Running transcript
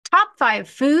Top five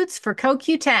foods for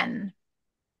CoQ10.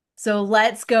 So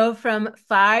let's go from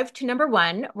five to number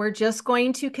one. We're just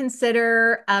going to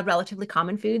consider relatively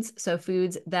common foods, so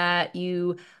foods that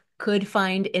you could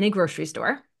find in a grocery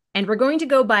store. And we're going to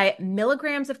go by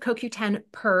milligrams of CoQ10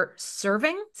 per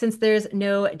serving, since there's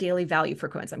no daily value for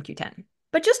coenzyme Q10.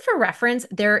 But just for reference,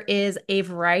 there is a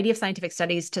variety of scientific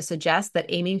studies to suggest that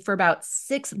aiming for about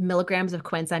 6 milligrams of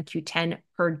coenzyme Q10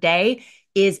 per day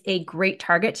is a great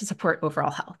target to support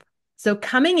overall health. So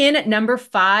coming in at number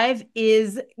five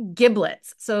is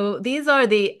giblets. So these are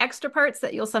the extra parts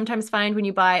that you'll sometimes find when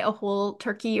you buy a whole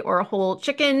turkey or a whole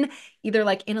chicken, either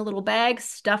like in a little bag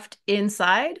stuffed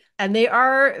inside. And they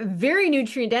are very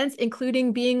nutrient dense,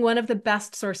 including being one of the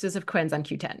best sources of coenzyme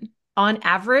Q10. On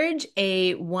average,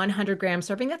 a 100-gram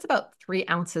serving, that's about 3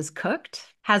 ounces cooked,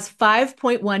 has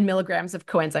 5.1 milligrams of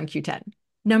coenzyme Q10.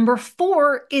 Number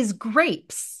four is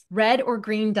grapes. Red or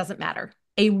green doesn't matter.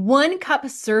 A 1 cup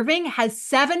serving has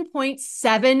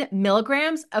 7.7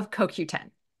 milligrams of CoQ10.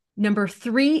 Number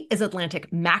three is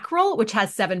Atlantic mackerel, which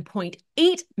has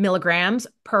 7.8 milligrams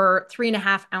per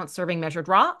 3.5 ounce serving measured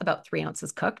raw, about 3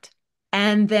 ounces cooked.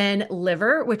 And then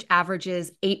liver, which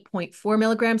averages 8.4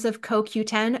 milligrams of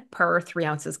CoQ10 per 3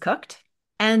 ounces cooked.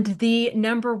 And the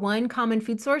number one common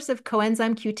food source of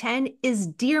coenzyme Q10 is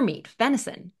deer meat,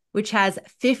 venison, which has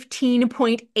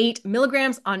 15.8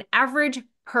 milligrams on average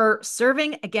per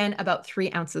serving, again, about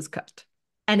 3 ounces cooked.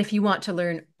 And if you want to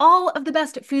learn all of the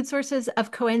best food sources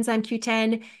of coenzyme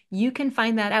Q10, you can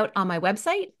find that out on my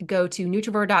website. Go to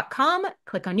Nutrivore.com,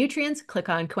 click on nutrients, click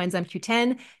on coenzyme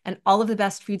Q10, and all of the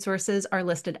best food sources are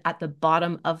listed at the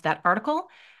bottom of that article.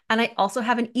 And I also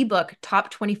have an ebook,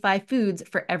 Top 25 Foods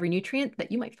for Every Nutrient,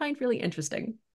 that you might find really interesting.